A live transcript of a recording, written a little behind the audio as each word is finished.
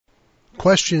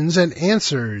Questions and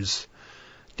answers.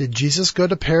 Did Jesus go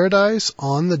to paradise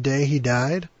on the day he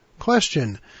died?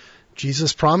 Question.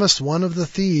 Jesus promised one of the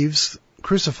thieves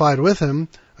crucified with him,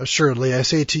 "Assuredly I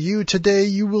say to you, today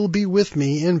you will be with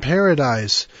me in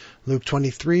paradise." Luke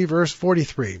 23, verse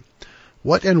 43.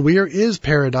 What and where is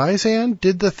paradise, and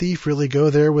did the thief really go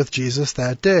there with Jesus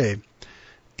that day?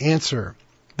 Answer.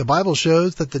 The Bible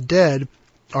shows that the dead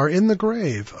are in the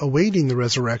grave, awaiting the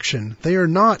resurrection. They are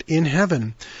not in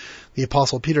heaven. The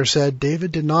Apostle Peter said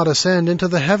David did not ascend into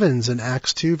the heavens in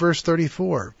Acts 2, verse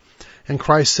 34. And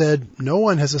Christ said, "No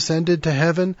one has ascended to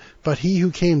heaven but he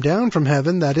who came down from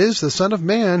heaven, that is, the Son of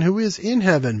Man who is in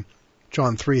heaven."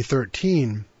 John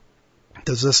 3:13.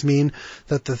 Does this mean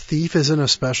that the thief is in a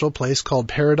special place called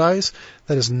paradise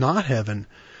that is not heaven?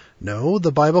 No,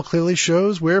 the Bible clearly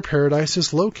shows where paradise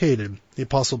is located. The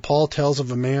Apostle Paul tells of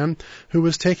a man who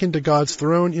was taken to God's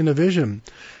throne in a vision,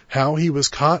 how he was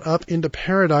caught up into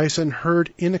paradise and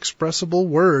heard inexpressible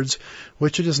words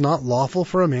which it is not lawful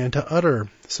for a man to utter.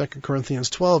 2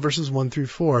 Corinthians 12, verses 1 through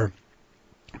 4.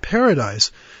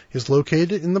 Paradise is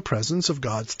located in the presence of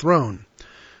God's throne.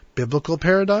 Biblical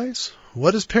paradise?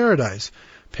 What is paradise?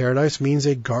 Paradise means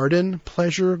a garden,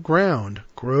 pleasure ground,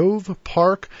 grove,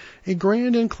 park, a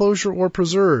grand enclosure or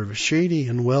preserve, shady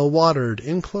and well-watered,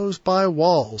 enclosed by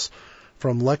walls.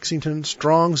 From Lexington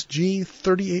Strong's G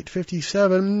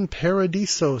 3857,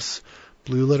 Paradisos,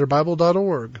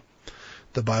 blueletterbible.org.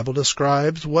 The Bible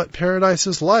describes what paradise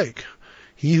is like.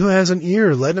 He who has an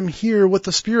ear, let him hear what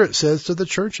the Spirit says to the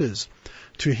churches.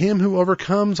 To him who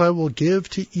overcomes I will give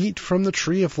to eat from the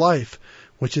tree of life,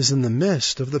 which is in the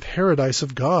midst of the paradise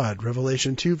of God.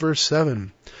 Revelation 2, verse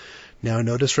 7. Now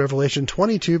notice Revelation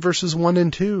 22, verses 1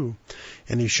 and 2.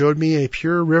 And he showed me a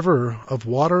pure river of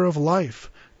water of life,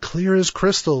 clear as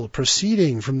crystal,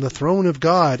 proceeding from the throne of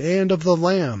God and of the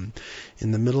Lamb.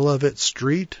 In the middle of its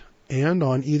street, and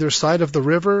on either side of the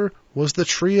river, was the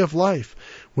tree of life,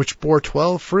 which bore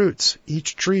 12 fruits,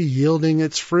 each tree yielding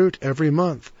its fruit every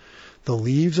month. The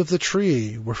leaves of the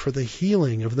tree were for the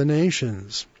healing of the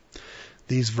nations.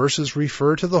 These verses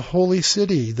refer to the holy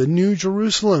city, the New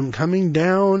Jerusalem, coming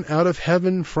down out of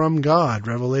heaven from God.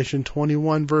 Revelation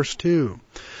 21, verse 2.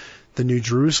 The New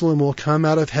Jerusalem will come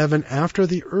out of heaven after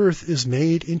the earth is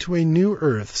made into a new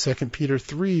earth. 2 Peter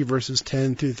 3, verses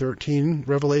 10 through 13,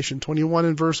 Revelation 21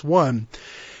 and verse 1.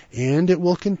 And it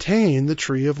will contain the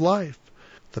tree of life.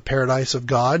 The paradise of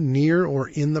God, near or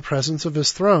in the presence of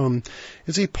his throne,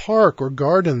 is a park or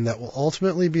garden that will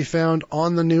ultimately be found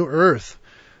on the new earth.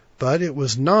 But it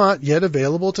was not yet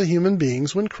available to human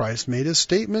beings when Christ made his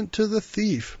statement to the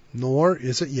thief, nor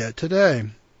is it yet today.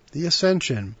 The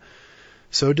Ascension.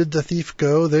 So did the thief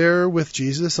go there with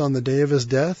Jesus on the day of his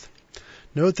death?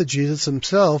 Note that Jesus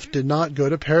himself did not go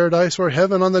to paradise or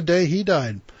heaven on the day he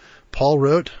died. Paul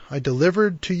wrote, "I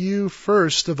delivered to you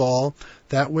first of all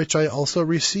that which I also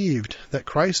received, that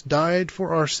Christ died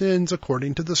for our sins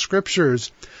according to the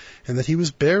Scriptures, and that he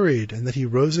was buried, and that he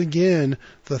rose again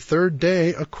the third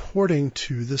day according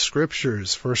to the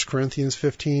Scriptures." 1 Corinthians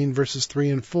 15, verses 3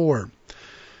 and 4.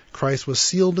 Christ was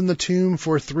sealed in the tomb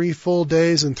for 3 full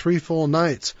days and 3 full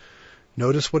nights.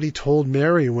 Notice what he told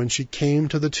Mary when she came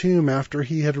to the tomb after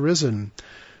he had risen.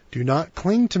 "Do not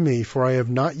cling to me, for I have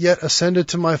not yet ascended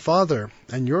to my Father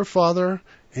and your Father,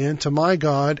 and to my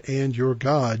God and your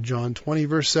God." John 20,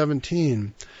 verse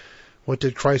 17. What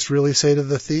did Christ really say to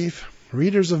the thief?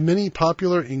 Readers of many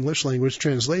popular English language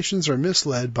translations are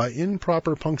misled by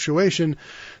improper punctuation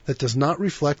that does not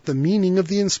reflect the meaning of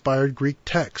the inspired Greek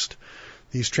text.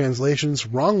 These translations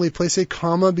wrongly place a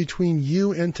comma between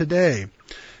you and today.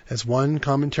 As one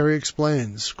commentary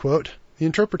explains, quote, "The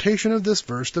interpretation of this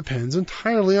verse depends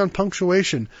entirely on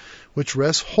punctuation, which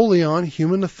rests wholly on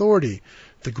human authority,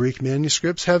 the Greek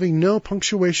manuscripts having no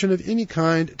punctuation of any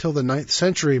kind till the 9th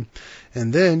century,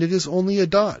 and then it is only a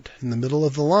dot in the middle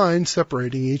of the line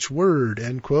separating each word."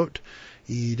 End quote.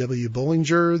 E. W.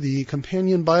 Bullinger, The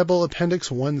Companion Bible,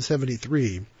 Appendix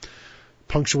 173.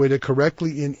 Punctuated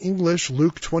correctly in English,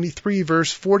 Luke 23,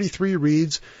 verse 43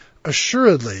 reads,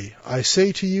 "Assuredly, I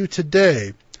say to you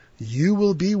today, you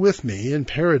will be with me in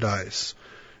paradise."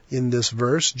 In this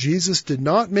verse, Jesus did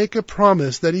not make a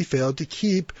promise that he failed to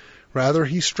keep. Rather,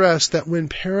 he stressed that when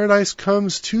paradise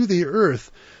comes to the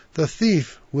earth, the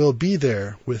thief will be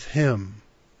there with him.